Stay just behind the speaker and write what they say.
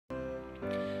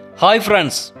Hi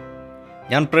friends,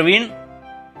 ഞാൻ Praveen.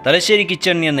 Thalassery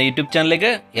kitchen എന്ന YouTube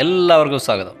ചാനലിലേക്ക് എല്ലാവർക്കും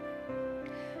സ്വാഗതം.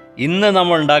 ഇന്ന്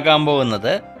നമ്മൾ ഉണ്ടാക്കാൻ പോകുന്നത്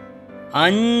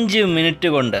 5 മിനിറ്റ്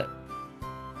കൊണ്ട്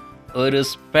ഒരു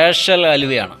സ്പെഷ്യൽ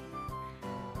അലുവയാണ്.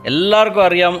 എല്ലാവർക്കും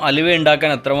അറിയാം അലുവ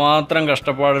ഉണ്ടാക്കാൻ എത്രമാത്രം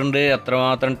കഷ്ടപ്പാടുണ്ട്,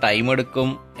 എത്രമാത്രം ടൈം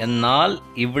എടുക്കും. എന്നാൽ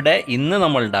ഇവിടെ ഇന്ന്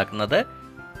നമ്മൾ ഉണ്ടാക്കുന്നത്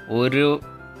ഒരു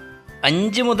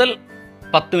 5 മുതൽ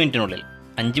 10 മിനിറ്റിനുള്ളിൽ,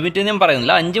 5 മിനിറ്റ് ഞാൻ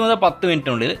പറയുന്നില്ല, 5 മുതൽ 10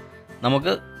 മിനിറ്റിനുള്ളിൽ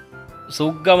നമുക്ക്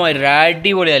സുഖമായി ഒരു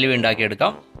അടിപൊളി അലുവ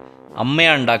ഉണ്ടാക്കിയെടുക്കാം.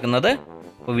 അമ്മയാണ് ഉണ്ടാക്കുന്നത്.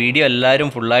 അപ്പോൾ വീഡിയോ എല്ലാവരും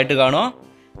ഫുള്ളായിട്ട് കാണുക.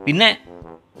 പിന്നെ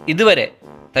ഇതുവരെ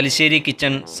തലശ്ശേരി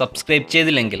കിച്ചൺ സബ്സ്ക്രൈബ്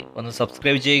ചെയ്തില്ലെങ്കിൽ ഒന്ന്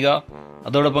സബ്സ്ക്രൈബ് ചെയ്യുക.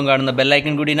 അതോടൊപ്പം കാണുന്ന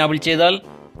ബെല്ലൈക്കൺ കൂടി ഇനാബിൾ ചെയ്താൽ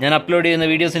ഞാൻ അപ്ലോഡ്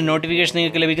ചെയ്യുന്ന വീഡിയോസിൻ്റെ നോട്ടിഫിക്കേഷൻ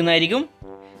നിങ്ങൾക്ക് ലഭിക്കുന്നതായിരിക്കും.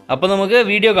 അപ്പോൾ നമുക്ക്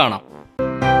വീഡിയോ കാണാം.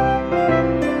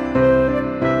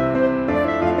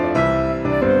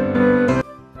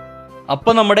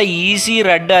 അപ്പോൾ നമ്മുടെ ഈസി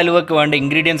റെഡ് അലുവയ്ക്ക് വേണ്ട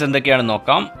ഇൻഗ്രീഡിയൻസ് എന്തൊക്കെയാണെന്ന്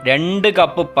നോക്കാം. 2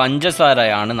 കപ്പ്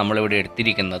പഞ്ചസാരയാണ് നമ്മളിവിടെ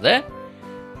എടുത്തിരിക്കുന്നത്.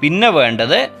 പിന്നെ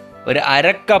വേണ്ടത് ഒരു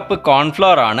 1/2 കപ്പ്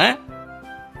കോൺഫ്ലവർ ആണ്.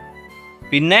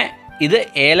 പിന്നെ ഇത്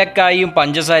ഏലക്കായും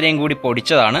പഞ്ചസാരയും കൂടി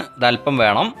പൊടിച്ചതാണ്, ഇതല്പം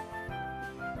വേണം.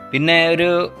 പിന്നെ ഒരു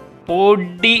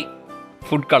പൊടി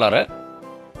ഫുഡ് കളറ്,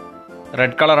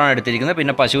 റെഡ് കളറാണ് എടുത്തിരിക്കുന്നത്.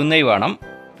 പിന്നെ പശുനെയ്യ് വേണം.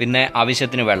 പിന്നെ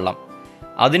ആവശ്യത്തിന് വെള്ളം.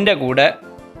 അതിൻ്റെ കൂടെ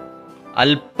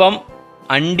അല്പം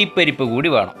അണ്ടിപ്പരിപ്പ് കൂടി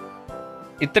വേണം.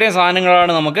 ഇത്രയും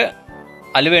സാധനങ്ങളാണ് നമുക്ക്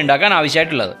അലുവ ഉണ്ടാക്കാൻ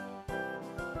ആവശ്യമായിട്ടുള്ളത്.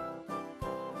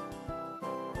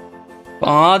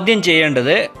 ആദ്യം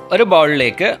ചെയ്യേണ്ടത് ഒരു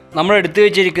ബൗളിലേക്ക് നമ്മൾ എടുത്തു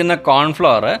വെച്ചിരിക്കുന്ന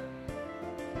കോൺഫ്ലവർ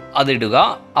അതിടുക.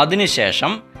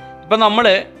 അതിനുശേഷം ഇപ്പം നമ്മൾ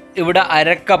ഇവിടെ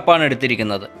 1/2 കപ്പാണ്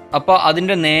എടുത്തിരിക്കുന്നത്. അപ്പോൾ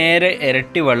അതിൻ്റെ നേരെ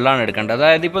ഇരട്ടി വെള്ളമാണ് എടുക്കേണ്ടത്.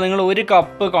 അതായത് ഇപ്പോൾ നിങ്ങൾ 1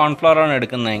 കപ്പ് കോൺഫ്ലവറാണ്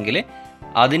എടുക്കുന്നതെങ്കിൽ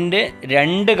അതിൻ്റെ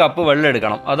 2 കപ്പ് വെള്ളം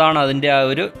എടുക്കണം. അതാണ് അതിൻ്റെ ആ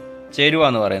ഒരു ചേരുവ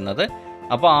എന്ന് പറയുന്നത്.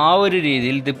 അപ്പോൾ ആ ഒരു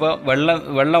രീതിയിൽ ഇതിപ്പോൾ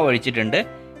വെള്ളം ഒഴിച്ചിട്ടുണ്ട്.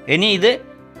 ഇനി ഇത്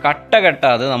കട്ട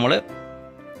കെട്ടാതെ നമ്മൾ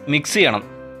മിക്സ് ചെയ്യണം.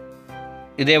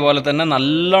 ഇതേപോലെ തന്നെ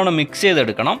നല്ലോണം മിക്സ്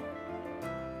ചെയ്തെടുക്കണം.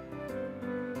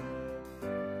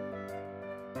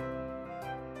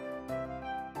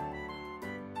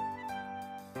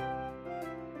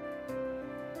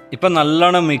 ഇപ്പം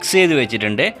നല്ലോണം മിക്സ് ചെയ്ത്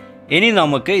വെച്ചിട്ടുണ്ട്. ഇനി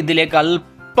നമുക്ക് ഇതിലേക്ക്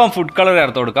അല്പം ഫുഡ് കളർ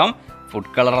ചേർത്ത് കൊടുക്കാം.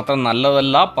 ഫുഡ് കളർ അത്ര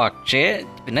നല്ലതല്ല, പക്ഷേ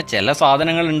പിന്നെ ചില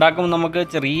സാധനങ്ങൾ ഉണ്ടാക്കുമ്പോൾ നമുക്ക്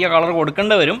ചെറിയ കളർ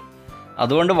കൊടുക്കേണ്ടി വരും.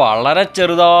 അതുകൊണ്ട് വളരെ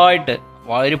ചെറുതായിട്ട്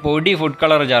ഒരു പൊടി ഫുഡ്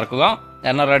കളർ ചേർക്കുക.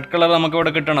 കാരണം റെഡ് കളർ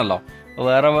നമുക്കിവിടെ കിട്ടണമല്ലോ,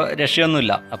 വേറെ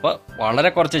രക്ഷയൊന്നുമില്ല. അപ്പോൾ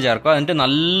വളരെ കുറച്ച് ചേർക്കുക. എന്നിട്ട്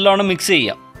നല്ലോണം മിക്സ്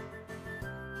ചെയ്യുക.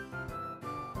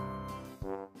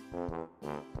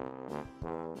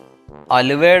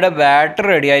 അലുവയുടെ ബാറ്റർ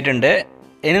റെഡി ആയിട്ടുണ്ട്.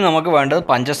 ഇനി നമുക്ക് വേണ്ടത്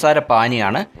പഞ്ചസാര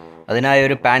പാനിയാണ്. അതിനായി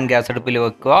ഒരു പാൻ ഗ്യാസ് അടുപ്പിൽ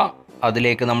വെക്കുക.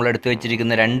 അതിലേക്ക് നമ്മൾ എടുത്തു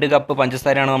വെച്ചിരിക്കുന്ന 2 കപ്പ്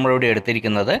പഞ്ചസാരയാണ് നമ്മളിവിടെ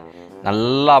എടുത്തിരിക്കുന്നത്.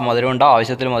 നല്ല മധുരം ഉണ്ടാവും,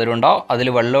 ആവശ്യത്തിന് മധുരം ഉണ്ടാവും. അതിൽ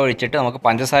വെള്ളം ഒഴിച്ചിട്ട് നമുക്ക്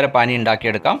പഞ്ചസാര പാനി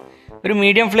ഉണ്ടാക്കിയെടുക്കാം. ഒരു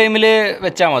മീഡിയം ഫ്ലെയിമിൽ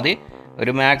വെച്ചാൽ മതി.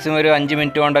 ഒരു മാക്സിമം ഒരു 5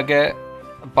 മിനിറ്റ് കൊണ്ടൊക്കെ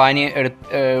പാനി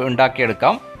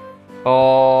ഉണ്ടാക്കിയെടുക്കാം. അപ്പോൾ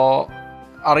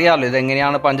അറിയാമല്ലോ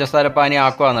ഇതെങ്ങനെയാണ് പഞ്ചസാര പാനി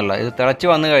ആക്കുക എന്നുള്ളത്. ഇത് തിളച്ച്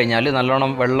വന്നു കഴിഞ്ഞാൽ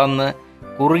നല്ലോണം വെള്ളം ഒന്ന്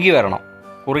കുറുകി വരണം.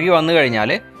 കുറുകി വന്നു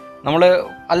കഴിഞ്ഞാൽ നമ്മൾ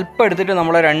അല്പം എടുത്തിട്ട്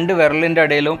നമ്മളെ 2 വിരലിൻ്റെ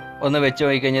ഇടയിലും ഒന്ന് വെച്ച്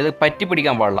നോക്കിക്കഴിഞ്ഞാൽ ഇത് പറ്റി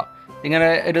പിടിക്കാൻ പാടില്ല. ഇങ്ങനെ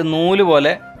ഒരു നൂല്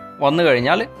പോലെ വന്നു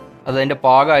കഴിഞ്ഞാൽ അതതിൻ്റെ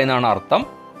പാകമായി എന്നാണ് അർത്ഥം.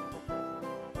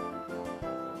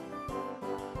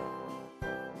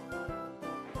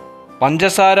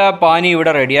 പഞ്ചസാര പാനി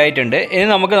ഇവിടെ റെഡി ആയിട്ടുണ്ട്. ഇനി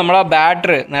നമുക്ക് നമ്മളെ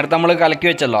ബാറ്റർ നേരത്തെ നമ്മൾ കലക്കി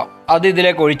വെച്ചല്ലോ, അത്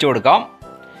ഇതിലേക്ക് ഒഴിച്ചു കൊടുക്കാം.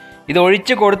 ഇത്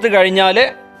ഒഴിച്ച് കൊടുത്തു കഴിഞ്ഞാൽ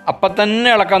അപ്പം തന്നെ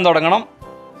ഇളക്കാൻ തുടങ്ങണം.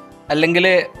 അല്ലെങ്കിൽ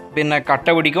പിന്നെ കട്ട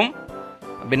പിടിക്കും.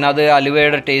 പിന്നെ അത്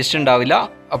അലുവയുടെ ടേസ്റ്റ് ഉണ്ടാവില്ല.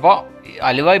 അപ്പോൾ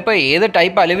അലുവ ഇപ്പോൾ ഏത്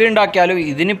ടൈപ്പ് അലുവ ഉണ്ടാക്കിയാലും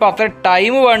ഇതിനിപ്പോൾ അത്ര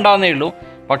ടൈം വേണ്ടാന്നേ ഉള്ളൂ.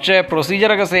 പക്ഷേ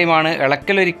പ്രൊസീജിയറൊക്കെ സെയിം ആണ്.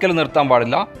 ഇളക്കലൊരിക്കലും നിർത്താൻ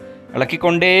പാടില്ല,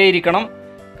 ഇളക്കിക്കൊണ്ടേയിരിക്കണം.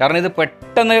 കാരണം ഇത്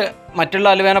പെട്ടെന്ന് മറ്റുള്ള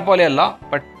അലുവേനെ പോലെയല്ല,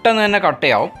 പെട്ടെന്ന് തന്നെ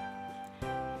കട്ടയാവും.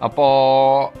 അപ്പോൾ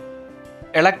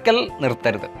ഇളക്കൽ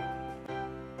നിർത്തരുത്.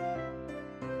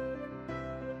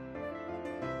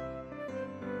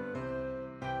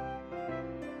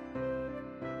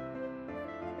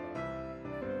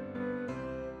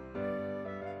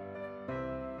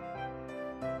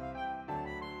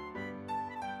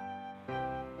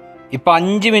 ഇപ്പോൾ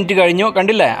 5 മിനിറ്റ് കഴിഞ്ഞു,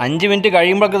 കണ്ടില്ലേ? 5 മിനിറ്റ്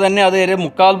കഴിയുമ്പോഴൊക്കെ തന്നെ അത് ഒരു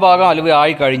 1/4 ഭാഗം അലുവ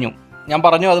ആയി കഴിഞ്ഞു. ഞാൻ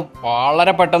പറഞ്ഞു അത്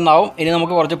വളരെ പെട്ടെന്നാവും. ഇനി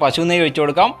നമുക്ക് കുറച്ച് പശുനെയ്യ് ഒഴിച്ചു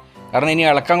കൊടുക്കാം. കാരണം ഇനി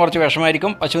ഇളക്കാൻ കുറച്ച്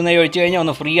വിഷമമായിരിക്കും. പശുനെയ്യ് ഒഴിച്ച് കഴിഞ്ഞാൽ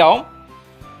ഒന്ന് ഫ്രീ ആവും.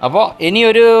 അപ്പോൾ ഇനി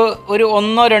ഒരു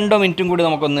 1-2 മിനിറ്റും കൂടി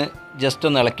നമുക്കൊന്ന് ജസ്റ്റ്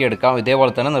ഒന്ന് ഇളക്കിയെടുക്കാം.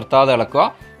 ഇതേപോലെ തന്നെ നിർത്താതെ ഇളക്കുക.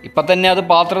 ഇപ്പം തന്നെ അത്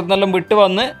പാത്രത്തിനെല്ലാം വിട്ട്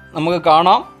വന്ന് നമുക്ക്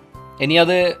കാണാം. ഇനി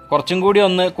അത് കുറച്ചും കൂടി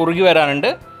ഒന്ന് കുറുകി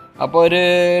വരാനുണ്ട്. അപ്പോൾ ഒരു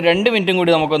 2 മിനിറ്റും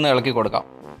കൂടി നമുക്കൊന്ന് ഇളക്കി കൊടുക്കാം.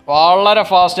 വളരെ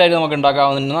ഫാസ്റ്റായിട്ട് നമുക്ക്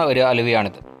ഉണ്ടാക്കാവുന്ന ഒരു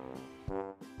അലുവയാണിത്.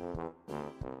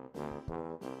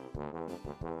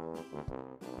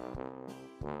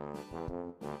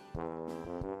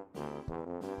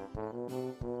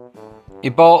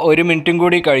 ഇപ്പോൾ 1 മിനിറ്റും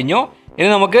കൂടി കഴിഞ്ഞു. ഇനി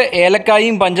നമുക്ക്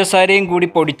ഏലക്കായും പഞ്ചസാരയും കൂടി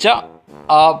പൊടിച്ച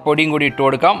ആ പൊടിയും കൂടി ഇട്ട്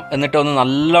കൊടുക്കാം. എന്നിട്ട് ഒന്ന്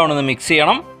നല്ലോണം ഒന്ന് മിക്സ്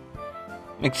ചെയ്യണം.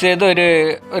 മിക്സ് ചെയ്ത്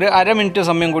ഒരു അര മിനിറ്റ്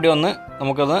സമയം കൂടി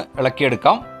നമുക്കൊന്ന്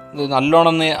ഇളക്കിയെടുക്കാം. ഇത്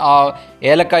നല്ലോണം ഒന്ന് ആ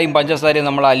ഏലക്കായും പഞ്ചസാരയും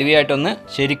നമ്മൾ അലുവയായിട്ടൊന്ന്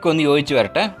ശരിക്കും ഒന്ന് യോജിച്ച്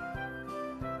വരട്ടെ.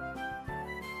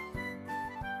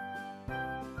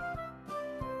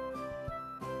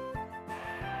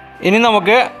 ഇനി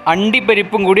നമുക്ക്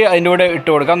അണ്ടിപ്പരിപ്പും കൂടി അതിൻ്റെ കൂടെ ഇട്ട്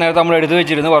കൊടുക്കാം. നേരത്തെ നമ്മൾ എടുത്തു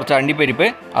വെച്ചിരുന്ന കുറച്ച് അണ്ടിപ്പരിപ്പ്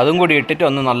അതും കൂടി ഇട്ടിട്ട്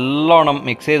ഒന്ന് നല്ലോണം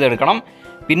മിക്സ് ചെയ്തെടുക്കണം.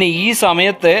 പിന്നെ ഈ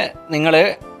സമയത്ത് നിങ്ങൾ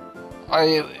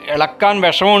ഇളക്കാൻ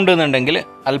വിഷമമുണ്ടെന്നുണ്ടെങ്കിൽ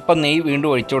അല്പം നെയ്യ് വീണ്ടും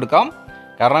ഒഴിച്ചു കൊടുക്കാം.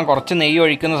 കാരണം കുറച്ച് നെയ്യ്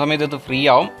ഒഴിക്കുന്ന സമയത്ത് ഇത് ഫ്രീ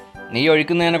ആവും. നെയ്യ്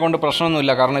ഒഴിക്കുന്നതിനെ കൊണ്ട്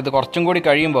പ്രശ്നമൊന്നുമില്ല. കാരണം ഇത് കുറച്ചും കൂടി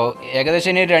കഴിയുമ്പോൾ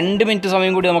ഏകദേശം ഇനി 2 മിനിറ്റ്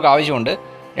സമയം കൂടി നമുക്ക് ആവശ്യമുണ്ട്.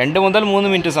 2 മുതൽ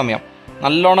 3 മിനിറ്റ് സമയം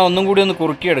നല്ലോണം ഒന്നും കൂടി ഒന്ന്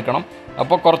കുറുക്കിയെടുക്കണം.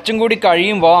 അപ്പോൾ കുറച്ചും കൂടി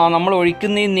കഴിയുമ്പോൾ നമ്മൾ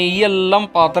ഒഴിക്കുന്ന ഈ നെയ്യെല്ലാം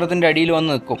പാത്രത്തിൻ്റെ അടിയിൽ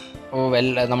വന്ന് നിൽക്കും.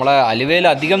 നമ്മളെ അലുവയിൽ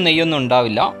അധികം നെയ്യൊന്നും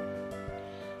ഉണ്ടാവില്ല.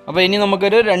 അപ്പോൾ ഇനി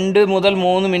നമുക്കൊരു 2 മുതൽ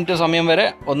 3 മിനിറ്റ് സമയം വരെ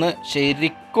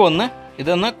ശരിക്കും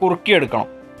ഇതൊന്ന് കുറുക്കിയെടുക്കണം.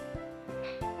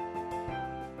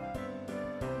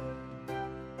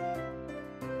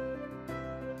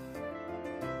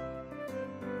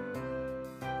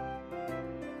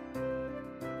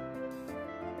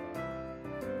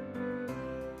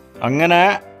 അങ്ങനെ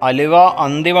അലുവ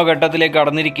അന്തിമഘട്ടത്തിലേക്ക്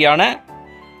കടന്നിരിക്കുകയാണ്.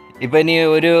 ഇപ്പം ഇനി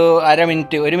ഒരു അര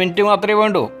മിനിറ്റ് 1 മിനിറ്റ് മാത്രമേ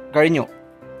വേണ്ടൂ. കഴിഞ്ഞു.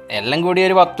 എല്ലാം കൂടി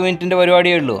ഒരു 10 മിനിറ്റിൻ്റെ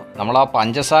പരിപാടിയേ ഉള്ളൂ. നമ്മൾ ആ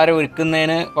പഞ്ചസാര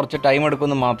ഒരുക്കുന്നതിന് കുറച്ച് ടൈം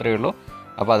എടുക്കുമെന്ന് മാത്രമേ ഉള്ളൂ.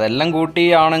 അപ്പോൾ അതെല്ലാം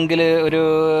കൂട്ടിയാണെങ്കിൽ ഒരു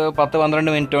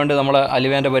 10-12 മിനിറ്റ് കൊണ്ട് നമ്മൾ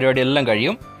അലുവേൻ്റെ പരിപാടി എല്ലാം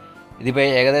കഴിയും. ഇതിപ്പോൾ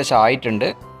ഏകദേശം ആയിട്ടുണ്ട്.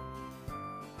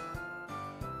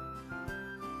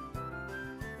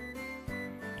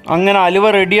 അങ്ങനെ അലുവ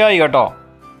റെഡിയായി കേട്ടോ.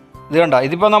 ഇത് കണ്ട,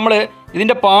 ഇതിപ്പോൾ നമ്മൾ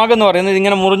ഇതിൻ്റെ പാകം എന്ന് പറയുന്നത്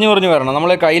ഇതിങ്ങനെ മുറിഞ്ഞ് വരണം.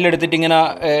 നമ്മൾ കയ്യിലെടുത്തിട്ട് ഇങ്ങനെ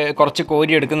കുറച്ച്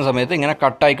കോരി എടുക്കുന്ന സമയത്ത് ഇങ്ങനെ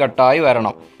കട്ടായി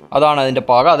വരണം. അതാണ് അതിൻ്റെ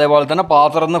പാകം. അതേപോലെ തന്നെ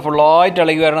പാത്രത്തിൽ നിന്ന് ഫുള്ളായിട്ട്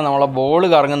ഇളകി വരണം. നമ്മളെ ബോൾ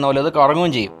കറങ്ങുന്ന പോലെ അത്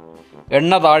കറങ്ങുകയും ചെയ്യും.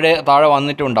 എണ്ണ താഴെ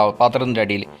വന്നിട്ടുണ്ടാവും പാത്രത്തിൻ്റെ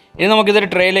അടിയിൽ. ഇനി നമുക്കിതൊരു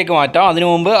ട്രേയിലേക്ക് മാറ്റാം. അതിനു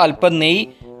മുമ്പ് അല്പം നെയ്യ്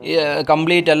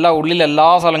കംപ്ലീറ്റ് എല്ലാ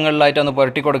സ്ഥലങ്ങളിലായിട്ട് ഒന്ന്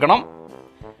പുരട്ടി കൊടുക്കണം.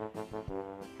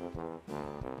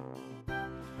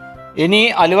 ഇനി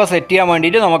അലുവ സെറ്റ് ചെയ്യാൻ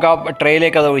വേണ്ടിയിട്ട് നമുക്ക് ആ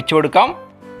ട്രേയിലേക്ക് അത് ഒഴിച്ചു കൊടുക്കാം.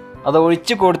 അത്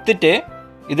ഒഴിച്ച് കൊടുത്തിട്ട്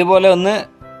ഇതുപോലെ ഒന്ന്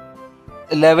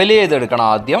ലെവൽ ചെയ്തെടുക്കണം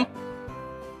ആദ്യം.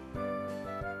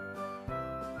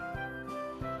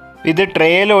 ഇത്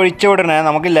ട്രേയിൽ ഒഴിച്ച ഉടനെ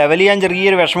നമുക്ക് ലെവൽ ചെയ്യാൻ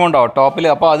ചെറിയൊരു വിഷമം ഉണ്ടാവും ടോപ്പിൽ.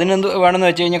 അപ്പോൾ അതിനെന്ത് വേണമെന്ന്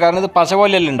വെച്ച് കഴിഞ്ഞാൽ, കാരണം ഇത് പശ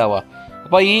പോലെയല്ല ഉണ്ടാവുക.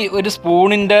 അപ്പോൾ ഈ ഒരു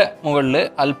സ്പൂണിൻ്റെ മുകളിൽ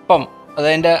അല്പം,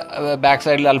 അതിൻ്റെ ബാക്ക്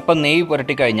സൈഡിൽ അല്പം നെയ്യ്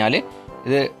പുരട്ടി കഴിഞ്ഞാൽ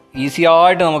ഇത്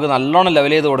ഈസിയായിട്ട് നമുക്ക് നല്ലോണം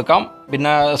ലെവൽ ചെയ്ത് കൊടുക്കാം.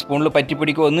 പിന്നെ സ്പൂണിൽ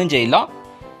പറ്റിപ്പിടിക്കുക ഒന്നും ചെയ്യില്ല.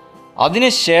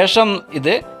 അതിന് ശേഷം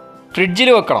ഇത് ഫ്രിഡ്ജിൽ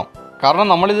വെക്കണം. കാരണം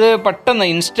നമ്മളിത് പെട്ടെന്ന്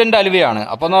ഇൻസ്റ്റൻറ്റ് അലുവയാണ്.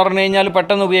 അപ്പോൾ എന്ന് പറഞ്ഞു കഴിഞ്ഞാൽ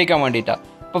പെട്ടെന്ന് ഉപയോഗിക്കാൻ വേണ്ടിയിട്ടാണ്.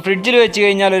 അപ്പോൾ ഫ്രിഡ്ജിൽ വെച്ച്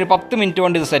കഴിഞ്ഞാൽ ഒരു 10 മിനിറ്റ്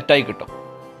കൊണ്ട് ഇത് സെറ്റായി കിട്ടും.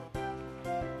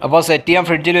 അപ്പോൾ സെറ്റ് ചെയ്യാൻ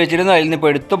ഫ്രിഡ്ജിൽ വെച്ചിരുന്നു. അതിൽ നിന്ന്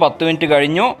ഇപ്പോൾ എടുത്ത് 10 മിനിറ്റ്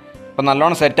കഴിഞ്ഞു. അപ്പോൾ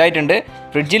നല്ലോണം സെറ്റായിട്ടുണ്ട്.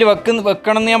 ഫ്രിഡ്ജിൽ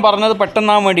വെക്കണം എന്ന് ഞാൻ പറഞ്ഞത്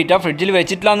പെട്ടെന്നാകാൻ വേണ്ടിയിട്ടാണ്. ഫ്രിഡ്ജിൽ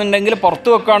വെച്ചിട്ടില്ലാന്നുണ്ടെങ്കിൽ പുറത്ത്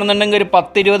വെക്കുകയാണെന്നുണ്ടെങ്കിൽ ഒരു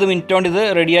 10-20 മിനിറ്റ് കൊണ്ട് ഇത്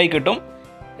റെഡിയായി കിട്ടും.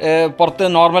 പുറത്ത്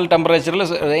നോർമൽ ടെമ്പറേച്ചറിൽ.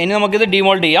 ഇനി നമുക്കിത്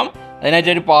ഡിമോൾഡ് ചെയ്യാം.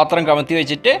 അതിനായിട്ടൊരു പാത്രം കമത്തി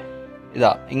വെച്ചിട്ട്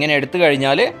ഇങ്ങനെ എടുത്തു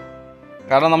കഴിഞ്ഞാൽ,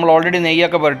 കാരണം നമ്മൾ ഓൾറെഡി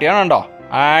നെയ്യൊക്കെ പുരട്ടിയാണ്. കണ്ടോ,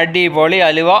 അടിപൊളി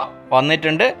അലുവ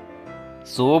വന്നിട്ടുണ്ട്.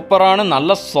 സൂപ്പറാണ്,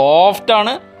 നല്ല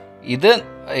സോഫ്റ്റാണ്. ഇത്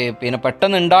പിന്നെ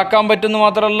പെട്ടെന്ന് ഉണ്ടാക്കാൻ പറ്റുമെന്ന്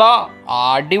മാത്രമല്ല,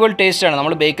 അടിപൊളി ടേസ്റ്റാണ്.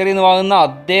 നമ്മൾ ബേക്കറിയിൽ നിന്ന് വാങ്ങുന്ന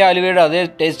അതേ അലുവയുടെ അതേ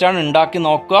ടേസ്റ്റാണ്. ഉണ്ടാക്കി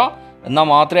നോക്കുക, എന്നാൽ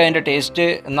മാത്രമേ അതിൻ്റെ ടേസ്റ്റ്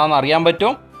എന്താണെന്ന് അറിയാൻ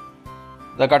പറ്റും.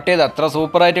 ഇത് കട്ട് ചെയ്ത് എത്ര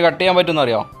സൂപ്പറായിട്ട് കട്ട് ചെയ്യാൻ പറ്റുമെന്ന്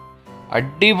അറിയാം.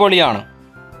 അടിപൊളിയാണ്.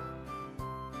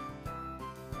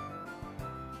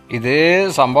 ഇത്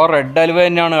സംഭവം റെഡ് അലുവ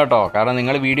തന്നെയാണ് കേട്ടോ. കാരണം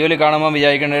നിങ്ങൾ വീഡിയോയിൽ കാണുമ്പോൾ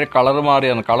വിചാരിക്കേണ്ട ഒരു കളർ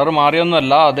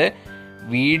മാറിയൊന്നുമല്ല, അത്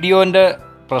വീഡിയോൻ്റെ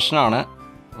പ്രശ്നമാണ്.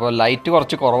 അപ്പോൾ ലൈറ്റ്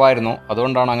കുറച്ച് കുറവായിരുന്നു,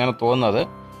 അതുകൊണ്ടാണ് അങ്ങനെ തോന്നുന്നത്.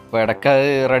 അപ്പോൾ ഇടയ്ക്ക്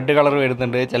റെഡ് കളർ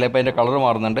വരുന്നുണ്ട്, ചിലപ്പോൾ അതിൻ്റെ കളർ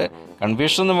മാറുന്നുണ്ട്.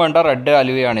 കൺഫ്യൂഷനൊന്നും വേണ്ട, റെഡ്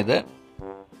അലുവയാണിത്.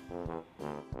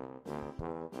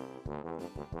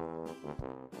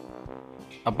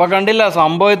 അപ്പോൾ കണ്ടില്ല,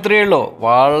 സംഭവം ഇത്രയേ ഉള്ളൂ.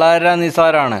 വളരെ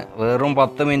നിസ്സാരമാണ്. വെറും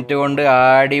 10 മിനിറ്റ് കൊണ്ട്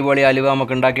അടിപൊളി അലുവ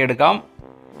നമുക്ക് ഉണ്ടാക്കിയെടുക്കാം.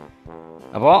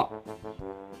 അപ്പോൾ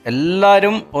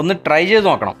എല്ലാവരും ഒന്ന് ട്രൈ ചെയ്ത്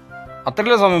നോക്കണം.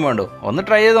 അത്രയുള്ള സമയം വേണ്ടു. ഒന്ന്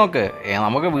ട്രൈ ചെയ്ത് നോക്ക്.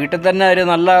 നമുക്ക് വീട്ടിൽ തന്നെ ഒരു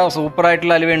നല്ല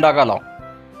സൂപ്പറായിട്ടുള്ള അലുവ ഉണ്ടാക്കാമല്ലോ.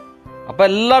 അപ്പോൾ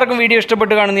എല്ലാവർക്കും വീഡിയോ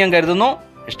ഇഷ്ടപ്പെട്ട് കാണുമെന്ന് ഞാൻ കരുതുന്നു.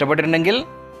 ഇഷ്ടപ്പെട്ടിട്ടുണ്ടെങ്കിൽ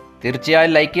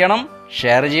തീർച്ചയായും ലൈക്ക് ചെയ്യണം,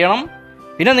 ഷെയർ ചെയ്യണം.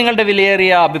 പിന്നെ നിങ്ങളുടെ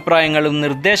വിലയേറിയ അഭിപ്രായങ്ങളും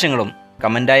നിർദ്ദേശങ്ങളും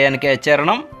കമൻറ്റായി എനിക്ക്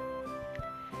അയച്ചുതരണം.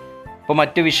 ഇപ്പോൾ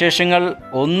മറ്റ് വിശേഷങ്ങൾ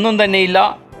ഒന്നും തന്നെയില്ല.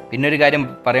 പിന്നൊരു കാര്യം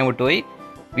പറയാൻ വിട്ടുപോയി.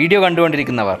 വീഡിയോ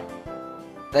കണ്ടുകൊണ്ടിരിക്കുന്നവർ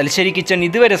തലശ്ശേരി കിച്ചൺ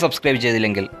ഇതുവരെ സബ്സ്ക്രൈബ്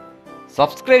ചെയ്തില്ലെങ്കിൽ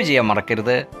സബ്സ്ക്രൈബ് ചെയ്യാൻ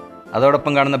മറക്കരുത്.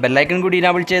 അതോടൊപ്പം കാണുന്ന ബെല്ലൈക്കൺ കൂടി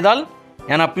ഇനാബിൾ ചെയ്താൽ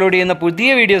ഞാൻ അപ്ലോഡ് ചെയ്യുന്ന പുതിയ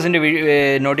വീഡിയോസിൻ്റെ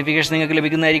നോട്ടിഫിക്കേഷൻ നിങ്ങൾക്ക്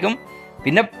ലഭിക്കുന്നതായിരിക്കും.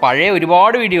 പിന്നെ പഴയ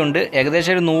ഒരുപാട് വീഡിയോ ഉണ്ട്.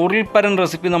 ഏകദേശം ഒരു 100-ൽ പരം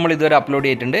റെസിപ്പി നമ്മൾ ഇതുവരെ അപ്ലോഡ്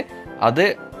ചെയ്തിട്ടുണ്ട്.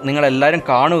 അത് നിങ്ങളെല്ലാവരും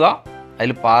കാണുക.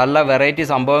 അതിൽ പല വെറൈറ്റി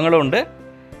സംഭവങ്ങളുണ്ട്.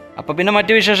 അപ്പോൾ പിന്നെ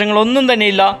മറ്റു വിശേഷങ്ങളൊന്നും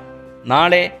തന്നെയില്ല.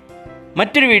 നാളെ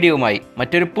മറ്റൊരു വീഡിയോവുമായി,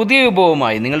 മറ്റൊരു പുതിയ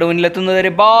വിഭവവുമായി നിങ്ങളുടെ മുന്നിലെത്തുന്നതുവരെ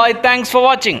ബൈ. Thanks for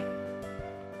watching.